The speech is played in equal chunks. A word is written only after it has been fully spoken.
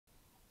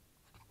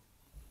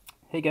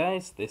Hey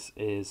guys, this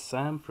is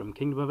Sam from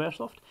Kingdom of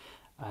Airsoft,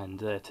 and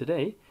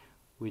today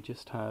we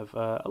just have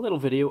a little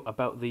video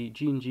about the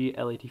G&G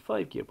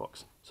L85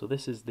 gearbox. So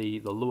this is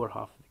the lower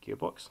half of the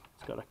gearbox.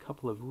 It's got a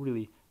couple of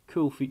really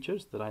cool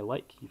features that I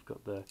like. You've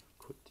got the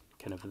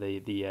kind of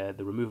the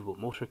removable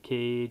motor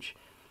cage,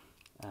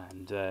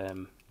 and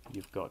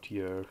you've got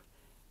your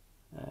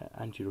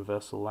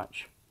anti-reversal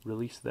latch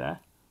release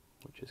there,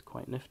 which is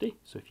quite nifty.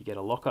 So if you get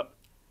a lockup,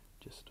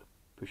 just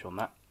push on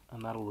that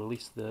and that'll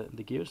release the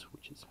gears,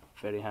 which is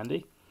very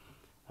handy.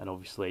 And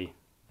obviously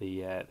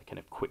the kind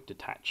of quick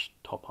detach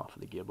top half of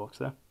the gearbox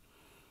there.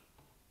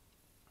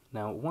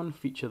 Now, one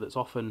feature that's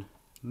often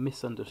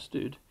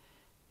misunderstood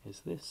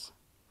is this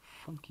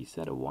funky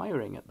set of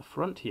wiring at the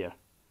front here.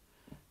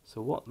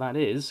 So what that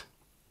is,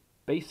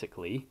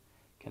 basically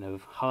kind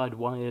of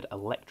hardwired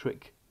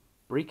electric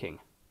braking.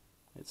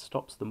 It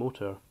stops the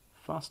motor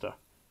faster.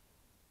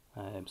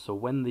 So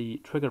when the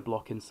trigger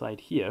block inside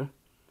here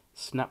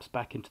snaps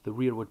back into the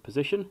rearward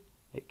position,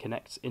 it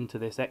connects into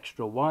this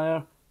extra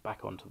wire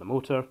back onto the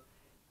motor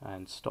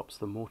and stops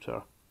the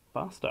motor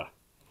faster.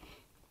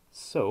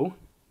 So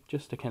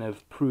just to kind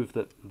of prove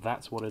that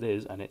that's what it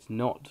is, and it's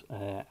not,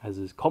 as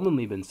has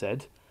commonly been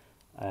said,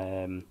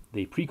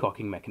 the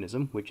pre-cocking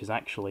mechanism, which is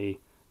actually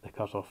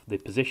the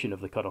position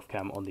of the cutoff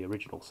cam on the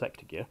original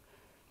sector gear.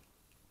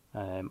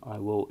 I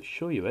will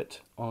show you it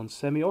on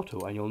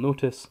semi-auto, and you'll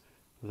notice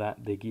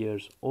that the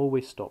gears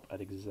always stop at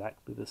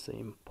exactly the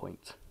same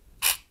point.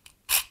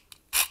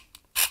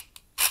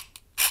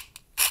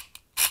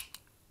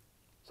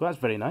 So that's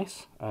very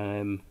nice.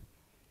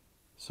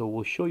 So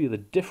we'll show you the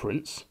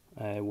difference.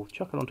 We'll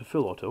chuck it onto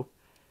full auto,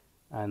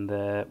 and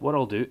what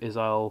I'll do is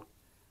I'll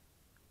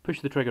push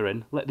the trigger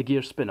in, let the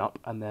gear spin up,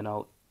 and then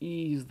I'll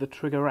ease the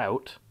trigger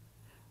out,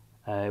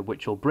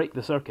 which will break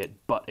the circuit,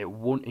 but it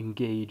won't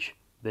engage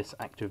this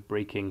active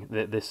braking,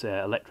 this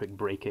electric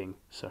braking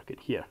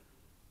circuit here.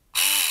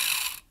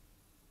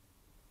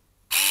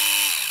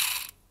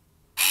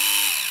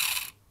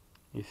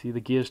 You see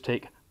the gears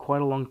take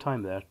quite a long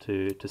time there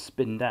to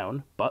spin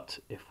down, but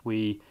if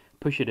we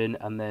push it in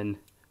and then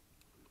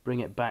bring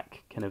it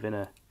back kind of in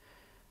a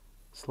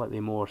slightly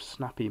more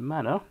snappy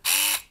manner,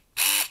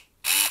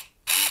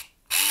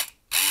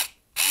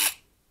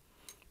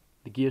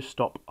 the gears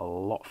stop a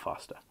lot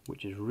faster,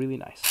 which is really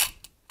nice.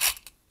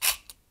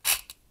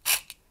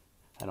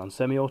 And on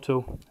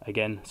semi-auto,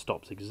 again,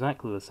 stops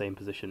exactly the same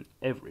position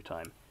every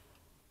time.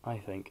 I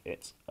think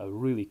it's a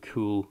really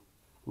cool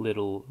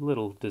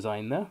little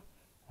design there.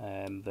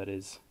 That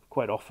is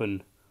quite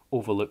often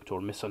overlooked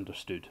or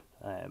misunderstood,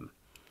 and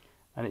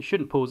it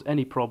shouldn't pose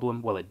any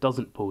problem. Well, it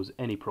doesn't pose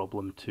any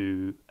problem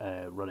to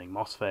running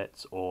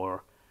MOSFETs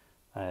or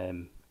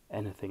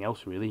anything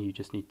else really. You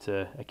just need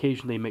to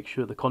occasionally make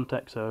sure the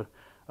contacts are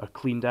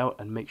cleaned out,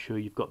 and make sure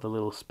you've got the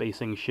little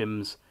spacing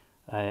shims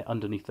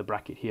underneath the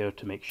bracket here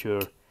to make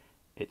sure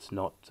it's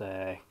not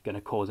going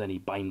to cause any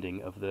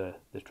binding of the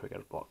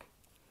trigger block.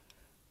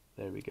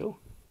 There we go.